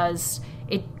instance, it does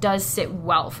sit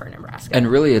well for Nebraska. And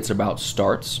really, it's about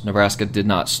starts. Nebraska did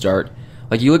not start.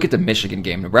 Like, you look at the Michigan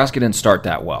game, Nebraska didn't start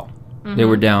that well. They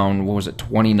were down,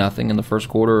 20-0 in the first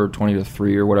quarter, or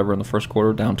 20-3 or whatever in the first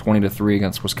quarter, down 20-3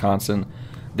 against Wisconsin.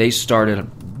 They started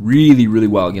really, really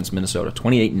well against Minnesota,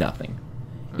 28-0.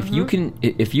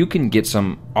 If you can get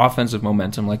some offensive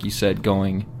momentum, like you said,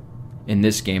 going in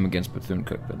this game against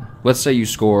Bethune-Cookman, let's say you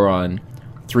score on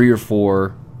 3 of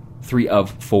 4,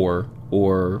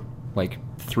 or like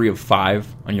 3 of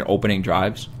 5 on your opening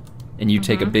drives, and you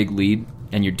take a big lead,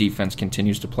 and your defense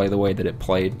continues to play the way that it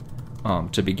played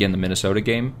to begin the Minnesota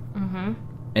game,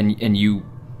 and you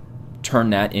turn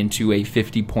that into a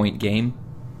 50-point game,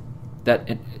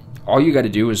 all you got to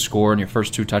do is score on your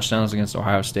first 2 touchdowns against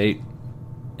Ohio State,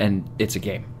 and it's a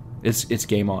game. It's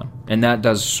game on. And that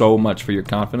does so much for your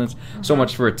confidence, so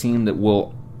much for a team that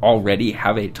will already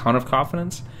have a ton of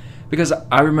confidence. Because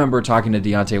I remember talking to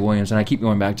Deontay Williams, and I keep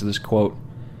going back to this quote.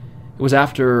 It was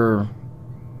after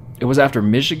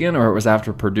Michigan, or it was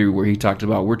after Purdue, where he talked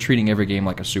about, we're treating every game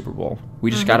like a Super Bowl.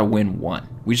 We just got to win one.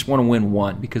 We just want to win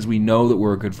one because we know that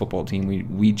we're a good football team.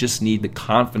 We just need the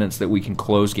confidence that we can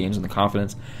close games and the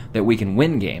confidence that we can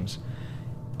win games.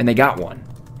 And they got one.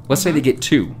 Let's say they get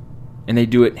 2, and they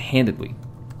do it handedly.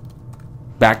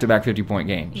 Back-to-back 50-point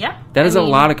games. Yeah. That is a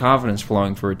lot of confidence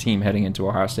flowing for a team heading into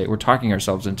Ohio State. We're talking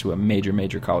ourselves into a major,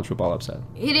 major college football upset.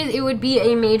 It would be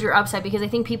a major upset because I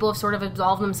think people have sort of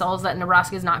absolved themselves that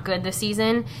Nebraska is not good this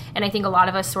season, and I think a lot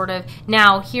of us sort of.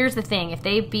 Now, here's the thing: if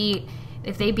they beat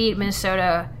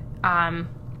Minnesota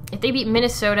if they beat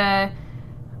Minnesota,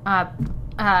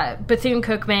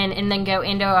 Bethune-Cookman, and then go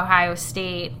into Ohio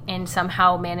State and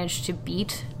somehow manage to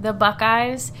beat the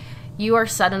Buckeyes, you are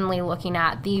suddenly looking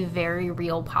at the very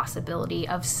real possibility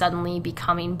of suddenly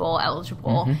becoming bowl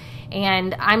eligible.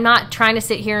 And I'm not trying to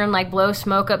sit here and like blow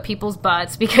smoke up people's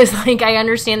butts, because like I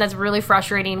understand that's really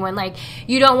frustrating when like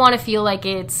you don't want to feel like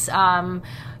it's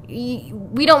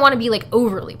we don't want to be like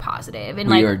overly positive, and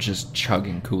we like are just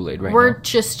chugging Kool-Aid right we're now.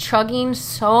 just chugging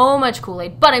so much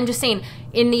Kool-Aid. But I'm just saying,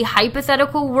 in the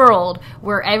hypothetical world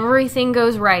where everything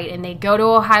goes right and they go to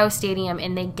Ohio Stadium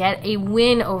and they get a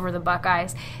win over the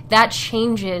Buckeyes, that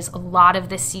changes a lot of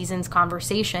this season's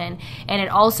conversation. And it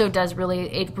also does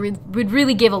would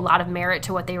really give a lot of merit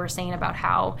to what they were saying about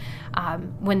how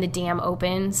when the dam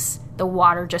opens, the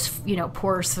water just,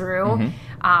 pours through.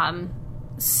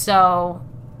 So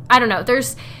I don't know.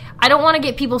 I don't want to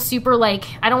get people super like,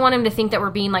 I don't want them to think that we're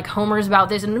being like homers about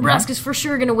this and Nebraska's for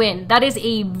sure going to win. That is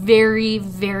a very,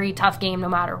 very tough game no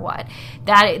matter what.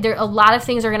 A lot of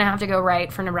things are going to have to go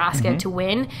right for Nebraska to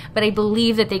win, but I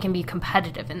believe that they can be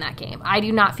competitive in that game. I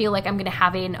do not feel like I'm going to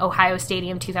have an Ohio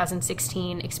Stadium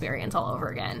 2016 experience all over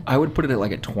again. I would put it at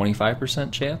like a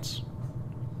 25% chance.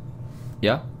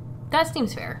 Yeah? That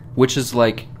seems fair. Which is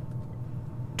like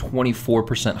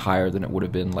 24% higher than it would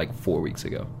have been like 4 weeks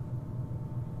ago.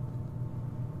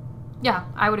 Yeah,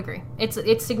 I would agree.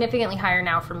 It's significantly higher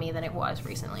now for me than it was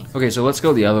recently. Okay, so let's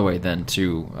go the other way then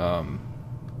to,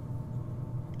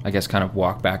 I guess, kind of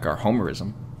walk back our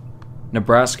homerism.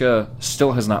 Nebraska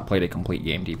still has not played a complete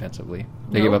game defensively.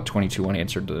 They gave up 22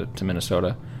 unanswered to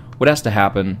Minnesota. What has to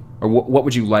happen, or what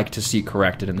would you like to see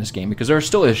corrected in this game? Because there are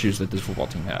still issues that this football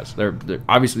team has.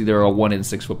 Obviously, they're a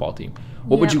 1-6 football team.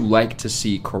 What would you like to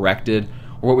see corrected,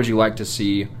 or what would you like to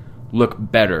see look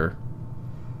better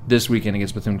this weekend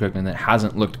against Bethune-Cookman that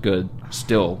hasn't looked good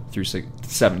still through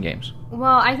 7 games?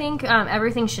 Well, I think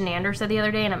everything Shenander said the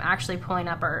other day, and I'm actually pulling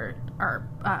up our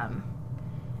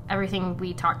everything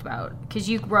we talked about, because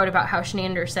you wrote about how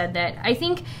Shenander said that I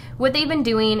think what they've been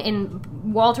doing, and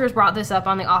Walter's brought this up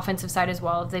on the offensive side as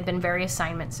well, they've been very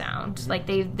assignment sound. Like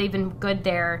they've been good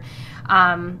there.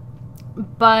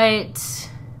 But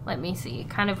let me see,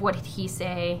 kind of what did he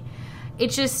say?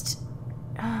 It's just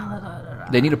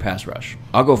they need a pass rush.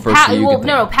 I'll go first.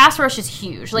 Pass rush is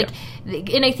huge. Like,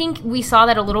 and I think we saw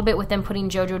that a little bit with them putting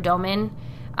JoJo Doman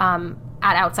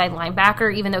at outside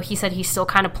linebacker, even though he said he's still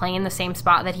kind of playing the same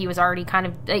spot that he was already kind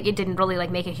of, like, it didn't really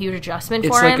like make a huge adjustment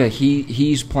for him. It's like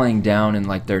he's playing down in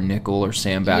like their nickel or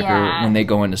sandbacker when they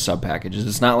go into sub packages.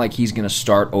 It's not like he's going to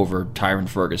start over Tyron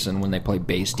Ferguson when they play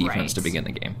base defense to begin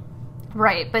the game.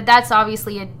 Right, but that's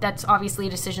obviously a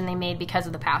decision they made because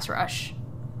of the pass rush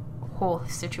whole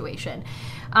situation.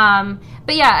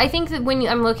 But yeah, I think that when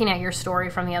I'm looking at your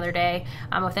story from the other day,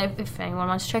 if anyone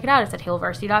wants to check it out, it's at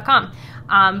hailvarsity.com.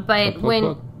 But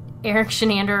when Eric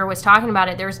Shenander was talking about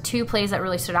it, there was 2 plays that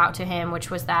really stood out to him, which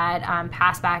was that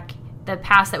the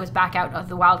pass that was back out of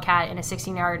the Wildcat in a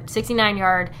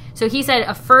 69-yard. So he said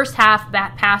a first half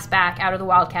pass back out of the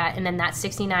Wildcat, and then that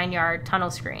 69-yard tunnel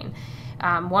screen.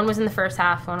 One was in the first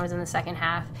half, one was in the second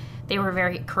half. They were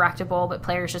very correctable, but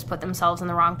players just put themselves in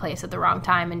the wrong place at the wrong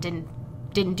time and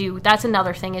didn't do. That's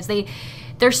another thing, is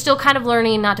they're still kind of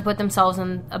learning not to put themselves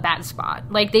in a bad spot.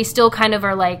 Like, they still kind of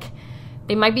are like,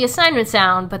 they might be assignment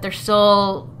sound, but they're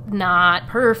still not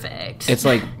perfect. It's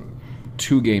like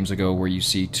 2 games ago where you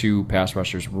see 2 pass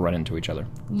rushers run into each other.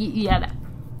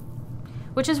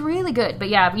 Which is really good. But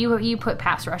yeah, you put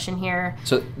pass rush in here.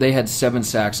 So they had 7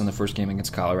 sacks in the first game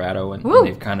against Colorado, and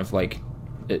they've kind of like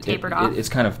tapered off.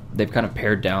 They've kind of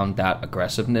pared down that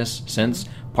aggressiveness since,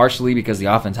 partially because the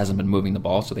offense hasn't been moving the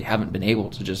ball, so they haven't been able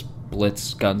to just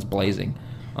blitz guns blazing.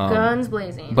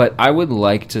 But I would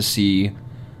like to see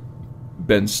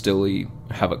Ben Stilley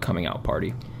have a coming out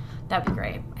party. That'd be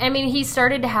great. I mean, he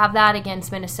started to have that against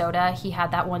Minnesota. He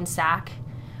had that 1 sack.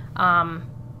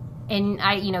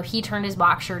 And he turned his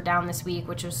black shirt down this week,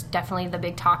 which was definitely the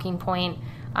big talking point.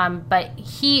 But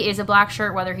he is a black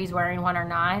shirt, whether he's wearing one or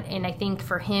not. And I think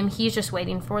for him, he's just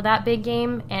waiting for that big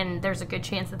game, and there's a good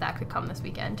chance that could come this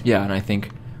weekend. Yeah, and I think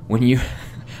when you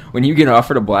get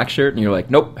offered a black shirt and you're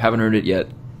like, nope, haven't earned it yet,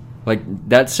 like,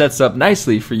 that sets up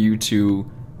nicely for you to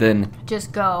then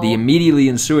just go the immediately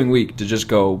ensuing week to just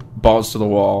go balls to the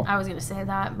wall. I was going to say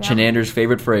that. Yeah. Shenander's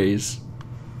favorite phrase,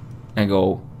 and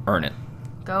go earn it.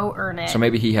 Go earn it. So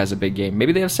maybe he has a big game.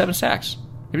 Maybe they have 7 sacks.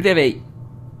 Maybe they have 8.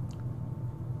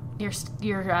 Your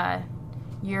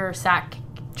sack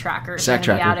tracker is going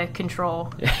to be out of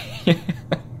control. Do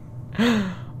you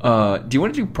want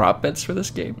to do prop bets for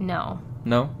this game? No.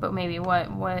 No? But maybe what?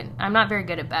 I'm not very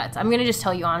good at bets. I'm going to just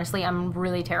tell you honestly, I'm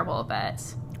really terrible at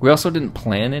bets. We also didn't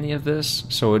plan any of this,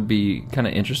 so it'd be kind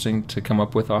of interesting to come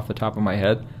up with off the top of my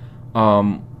head.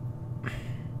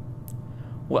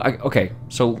 Okay,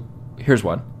 so here's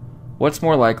one. What's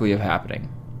more likely of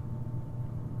happening?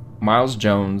 Miles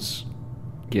Jones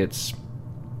gets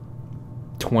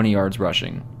 20 yards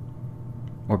rushing,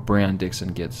 or Breon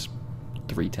Dixon gets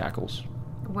 3 tackles.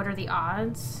 What are the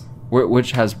odds?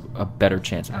 Which has a better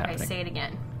chance of happening? Okay, say it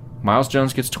again. Miles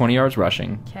Jones gets 20 yards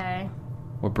rushing. Okay.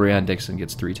 Or Breon Dixon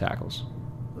gets 3 tackles.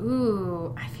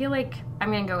 Ooh, I feel like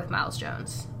I'm going to go with Miles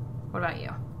Jones. What about you?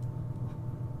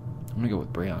 I'm going to go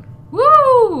with Breon.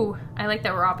 Woo! I like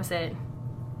that we're opposite.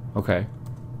 Okay.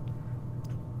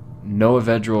 Noah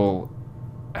Vedral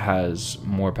has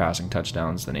more passing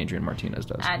touchdowns than Adrian Martinez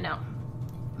does. No.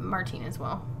 Martinez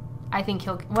will. I think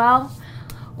he'll... Well...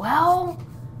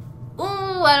 Ooh,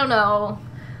 I don't know.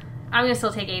 I'm going to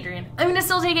still take Adrian.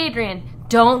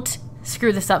 Don't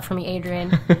screw this up for me,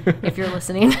 Adrian, if you're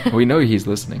listening. We know he's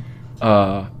listening.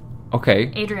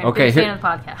 Okay. Adrian, big fan of the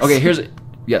podcast. Okay,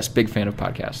 yes, big fan of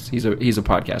podcasts. He's a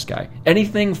podcast guy.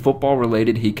 Anything football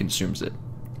related, he consumes it.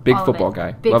 Big football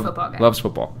guy. Football guy. Loves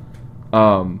football.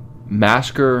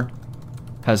 Masker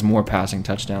has more passing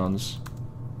touchdowns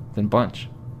than Bunch.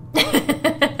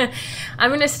 I'm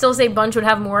going to still say Bunch would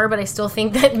have more, but I still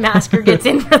think that Masker gets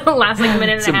in for the last minute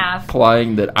and a half.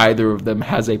 Implying that either of them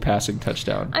has a passing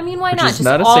touchdown. I mean, why not? Which is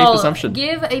not a safe assumption.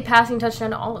 Give a passing touchdown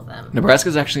to all of them.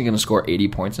 Nebraska's actually going to score 80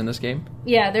 points in this game.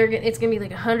 Yeah, it's going to be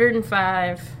like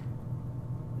 105.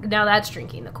 Now that's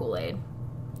drinking the Kool-Aid.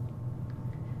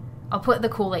 I'll put the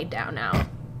Kool-Aid down now.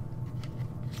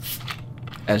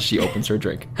 As she opens her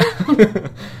drink.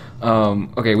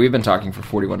 Okay, we've been talking for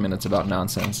 41 minutes about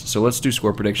nonsense, so let's do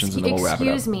score predictions and then we'll wrap it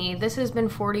up. Excuse me, this has been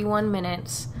 41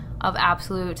 minutes of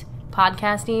absolute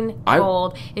podcasting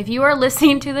gold. If you are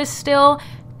listening to this still,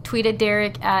 tweet at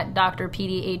Derek at Dr.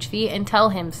 PDHV and tell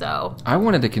him so. I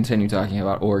wanted to continue talking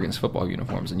about Oregon's football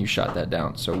uniforms, and you shot that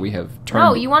down, so we have turned...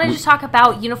 No, you want to just talk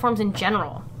about uniforms in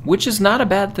general. Which is not a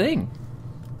bad thing.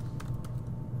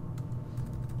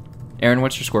 Aaron,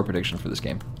 what's your score prediction for this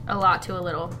game? A lot to a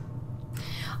little.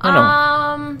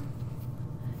 No.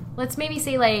 Let's maybe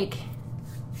say like...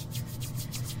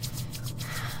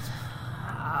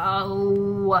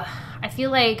 I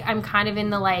feel like I'm kind of in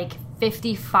the like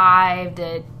 55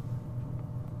 to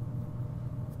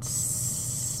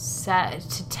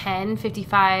 10,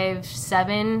 55,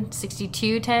 7,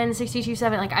 62, 10, 62,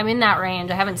 7. Like, I'm in that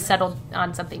range. I haven't settled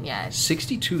on something yet.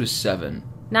 62 to 7.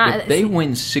 If they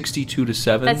win 62 to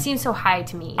 7... That seems so high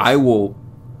to me. I will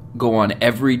go on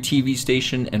every TV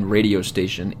station and radio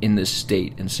station in this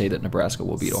state and say that Nebraska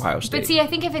will beat Ohio State. But see, I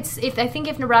think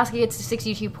if Nebraska gets to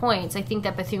 62 points, I think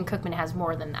that Bethune-Cookman has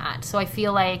more than that. So I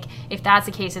feel like if that's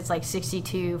the case, it's like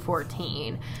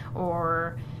 62-14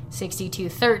 or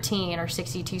 62-13 or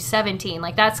 62-17.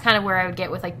 Like, that's kind of where I would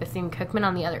get with like Bethune-Cookman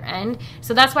on the other end.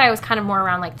 So that's why I was kind of more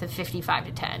around like the 55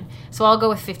 to 10. So I'll go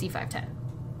with 55-10.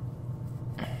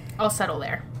 I'll settle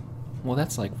there. Well,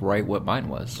 that's like right what mine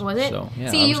was. Was it? So,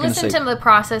 yeah, see, you listened to the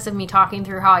process of me talking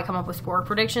through how I come up with score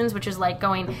predictions, which is like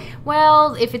going,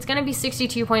 well, if it's going to be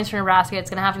 62 points for Nebraska, it's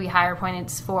going to have to be higher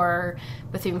points for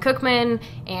Bethune-Cookman,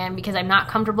 and because I'm not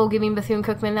comfortable giving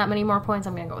Bethune-Cookman that many more points,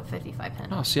 I'm going to go with 55-10.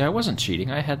 Oh, see, I wasn't cheating.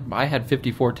 I had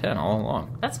 54-10 all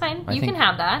along. That's fine. You can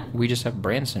have that. We just have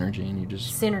brand synergy, and you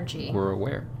just were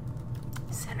aware.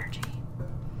 Synergy.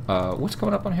 What's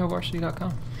coming up on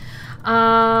HailVarsity.com?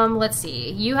 Let's see.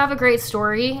 You have a great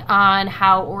story on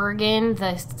how Oregon,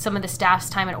 some of the staff's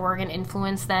time at Oregon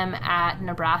influenced them at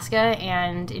Nebraska,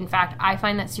 and in fact, I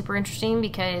find that super interesting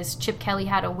because Chip Kelly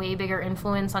had a way bigger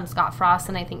influence on Scott Frost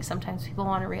than I think sometimes people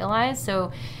want to realize.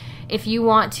 So if you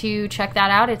want to check that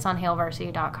out, it's on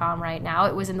HailVarsity.com right now.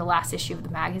 It was in the last issue of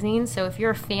the magazine, so if you're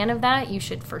a fan of that, you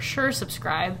should for sure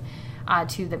subscribe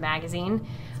to the magazine.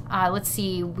 Let's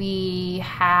see, we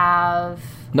have...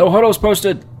 No Huddle's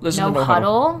posted. Listen to No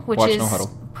Huddle, which Watch is No Huddle.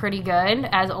 Pretty good,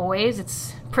 as always.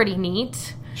 It's pretty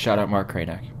neat. Shout out Mark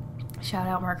Cranack.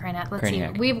 Let's see.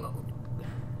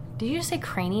 Did you just say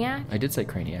Craniac? I did say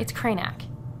Craniac. It's Cranack.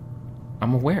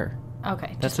 I'm aware.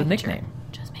 Okay. That's a nickname.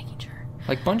 Sure. Just making sure.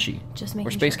 Like Bunchy. Just making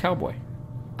Or Space sure. Cowboy.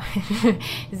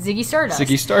 Ziggy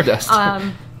Stardust.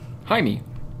 Jaime.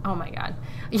 Oh my god.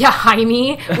 Yeah,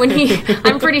 Jaime.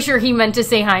 I'm pretty sure he meant to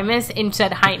say Hymus and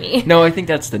said Jaime. No, I think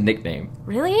that's the nickname.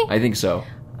 Really? I think so.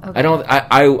 Okay.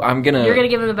 I'm gonna... You're gonna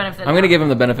give him the benefit of the doubt. I'm gonna give him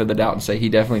the benefit of the doubt and say he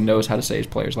definitely knows how to say his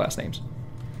players' last names.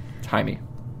 It's Jaime.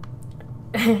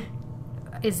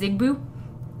 Is Zigboo?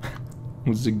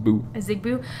 Zigboo. Let's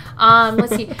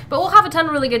see. But we'll have a ton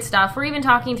of really good stuff. We're even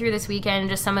talking through this weekend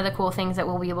just some of the cool things that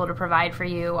we'll be able to provide for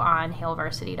you on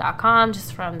HailVarsity.com,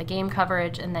 just from the game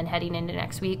coverage and then heading into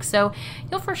next week. So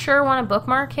you'll for sure want to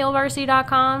bookmark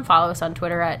HailVarsity.com. Follow us on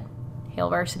Twitter at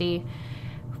HailVarsity.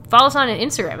 Follow us on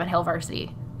Instagram at HailVarsity.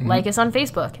 Mm-hmm. Like us on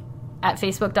Facebook at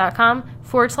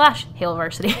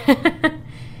Facebook.com/HailVarsity.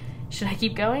 Should I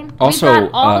keep going? Also,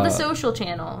 we've got all the social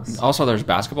channels. Also, there's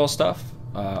basketball stuff.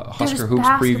 Husker Hoops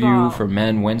basketball preview for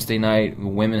men Wednesday night.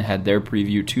 Women had their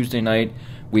preview Tuesday night.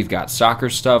 We've got soccer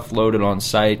stuff loaded on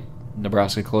site.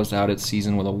 Nebraska closed out its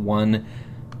season with a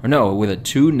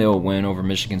 2-0 win over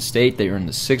Michigan State. They earned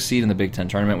the 6th seed in the Big Ten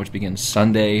tournament, which begins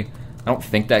Sunday. I don't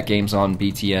think that game's on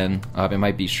BTN. It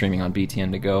might be streaming on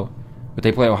BTN to go. But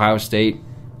they play Ohio State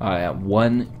at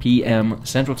 1 p.m.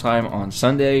 Central Time on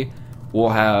Sunday. We'll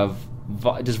have...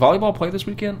 Does volleyball play this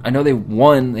weekend? I know they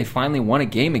won. They finally won a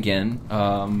game again.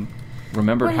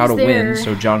 Remembered how to win,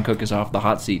 so John Cook is off the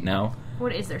hot seat now.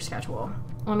 What is their schedule?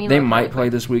 They might play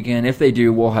this weekend. If they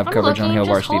do, we'll have coverage on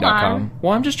HailVarsity.com.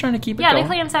 Well, I'm just trying to keep it going. Yeah, they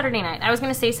play on Saturday night. I was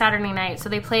going to say Saturday night. So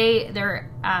they play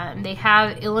they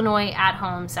have Illinois at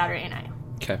home Saturday night.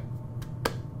 Okay.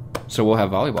 So we'll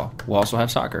have volleyball. We'll also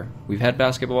have soccer. We've had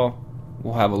basketball.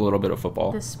 We'll have a little bit of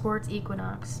football. The sports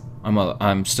equinox.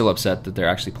 I'm still upset that they're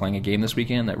actually playing a game this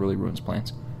weekend. That really ruins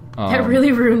plans. That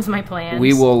really ruins my plans.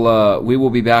 We will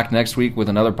be back next week with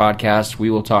another podcast. We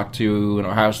will talk to an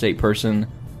Ohio State person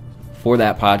for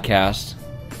that podcast.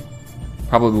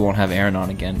 Probably won't have Aaron on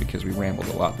again because we rambled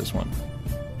a lot this one.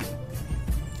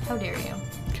 How dare you?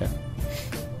 Okay.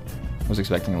 I was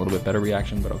expecting a little bit better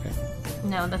reaction, but okay.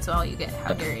 No, that's all you get.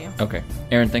 How dare you? Okay.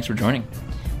 Aaron, thanks for joining.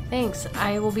 Thanks.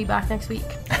 I will be back next week.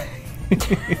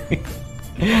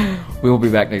 We will be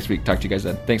back next week. Talk to you guys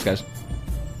then. Thanks, guys.